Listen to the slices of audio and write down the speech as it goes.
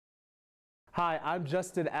Hi, I'm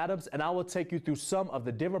Justin Adams, and I will take you through some of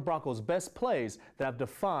the Denver Broncos' best plays that have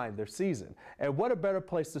defined their season. And what a better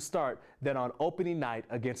place to start than on opening night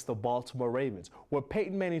against the Baltimore Ravens, where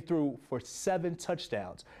Peyton Manning threw for 7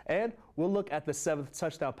 touchdowns. And we'll look at the 7th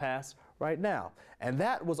touchdown pass right now. And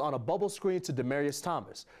that was on a bubble screen to Demaryius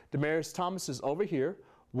Thomas. Demaryius Thomas is over here.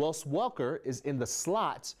 Wes Welker is in the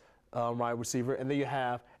slot, wide receiver, and then you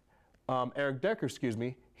have Eric Decker,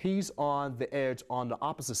 he's on the edge on the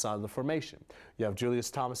opposite side of the formation. You have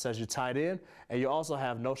Demaryius Thomas as your tight end, and you also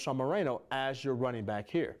have Noshawn Moreno as your running back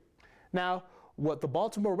here. Now, what the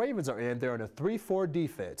Baltimore Ravens are in, they're in a 3-4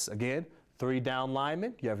 defense. Again, 3 down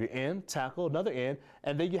linemen, you have your end, tackle, another end,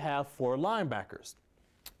 and then you have 4 linebackers.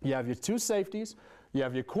 You have your 2 safeties, you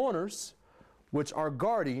have your corners, which are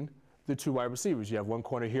guarding the 2 wide receivers. You have 1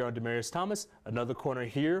 corner here on Demaryius Thomas, another corner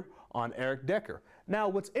here on Eric Decker. Now,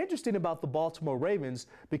 what's interesting about the Baltimore Ravens,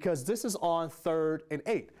 because this is on 3rd and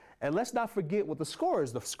 8, and let's not forget what the score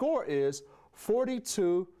is. The score is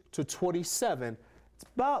 42-27. It's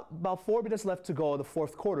about 4 minutes left to go in the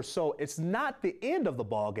 4th quarter, so it's not the end of the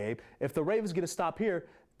ball game. If the Ravens get a stop here,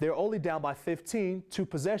 they're only down by 15, 2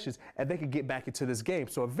 possessions, and they can get back into this game.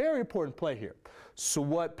 So a very important play here. So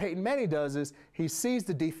what Peyton Manning does is he sees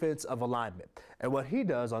the defense of alignment. And what he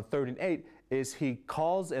does on 3rd and 8 is he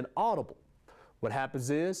calls an audible. What happens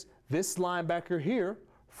is this linebacker here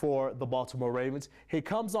for the Baltimore Ravens, he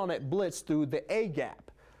comes on at blitz through the A gap.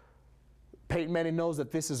 Peyton Manning knows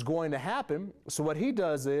that this is going to happen. So what he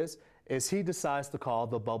does is he decides to call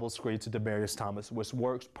the bubble screen to Demaryius Thomas, which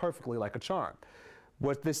works perfectly like a charm.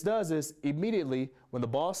 What this does is immediately when the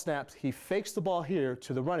ball snaps, he fakes the ball here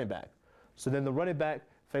to the running back. So then the running back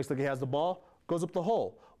fakes like he has the ball, goes up the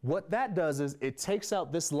hole. What that does is it takes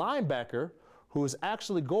out this linebacker who is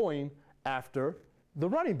actually going after the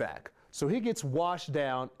running back. So he gets washed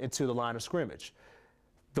down into the line of scrimmage.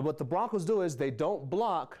 What the Broncos do is they don't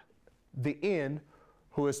block the end,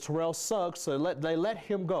 who is Terrell Suggs, so they let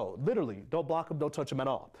him go. Literally, don't block him, don't touch him at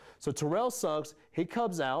all. So Terrell Suggs, he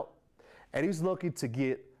comes out, and he's looking to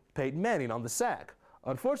get Peyton Manning on the sack.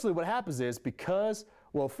 Unfortunately, what happens is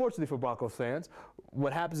fortunately for Broncos fans,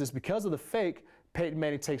 what happens is because of the fake, Peyton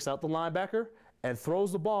Manning takes out the linebacker and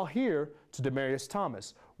throws the ball here to Demaryius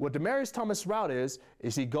Thomas. What Demaryius Thomas' route is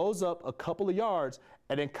he goes up a couple of yards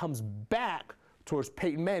and then comes back towards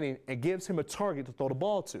Peyton Manning and gives him a target to throw the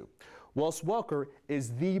ball to. Wes Welker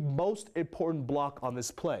is the most important block on this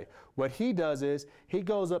play. What he does is he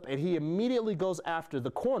goes up and he immediately goes after the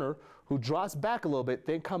corner who drops back a little bit,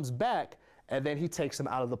 then comes back, and then he takes him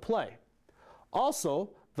out of the play. Also,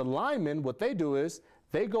 the linemen, what they do is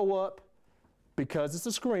they go up because it's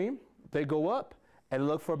a screen. They go up and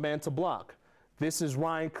look for a man to block. This is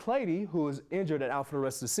Ryan Clady, who is injured and out for the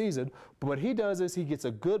rest of the season. But what he does is he gets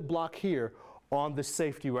a good block here on the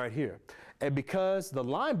safety right here. And because the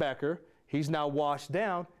linebacker, he's now washed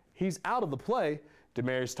down, he's out of the play,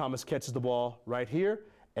 Demaryius Thomas catches the ball right here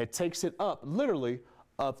and takes it up, literally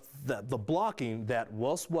up the blocking that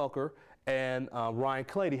Wes Welker and Ryan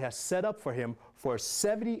Clady has set up for him for a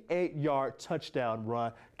 78-yard touchdown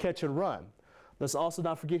run, catch and run. Let's also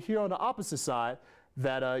not forget here on the opposite side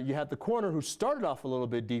that you have the corner who started off a little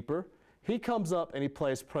bit deeper. He comes up and he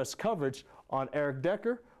plays press coverage on Eric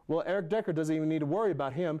Decker. Well, Eric Decker doesn't even need to worry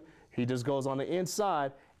about him. He just goes on the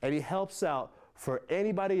inside and he helps out for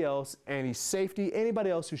anybody else, any safety, anybody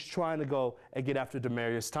else who's trying to go and get after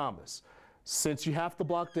Demaryius Thomas. Since you have to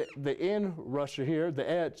block the end rusher here, the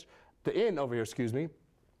end over here,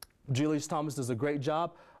 Demaryius Thomas does a great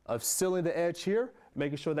job of sealing the edge here,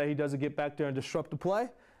 making sure that he doesn't get back there and disrupt the play.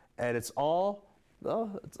 And it's all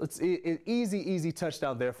it's an easy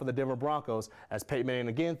touchdown there for the Denver Broncos as Peyton Manning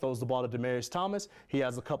again throws the ball to Demaryius Thomas. He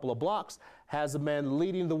has a couple of blocks, has a man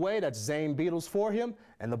leading the way. That's Zane Beadles for him.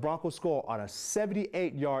 And the Broncos score on a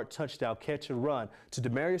 78-yard touchdown catch and run to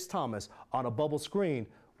Demaryius Thomas on a bubble screen,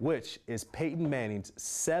 which is Peyton Manning's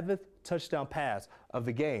 7th touchdown pass of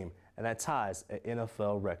the game. And that ties an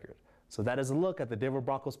NFL record. So that is a look at the Denver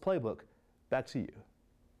Broncos playbook. Back to you.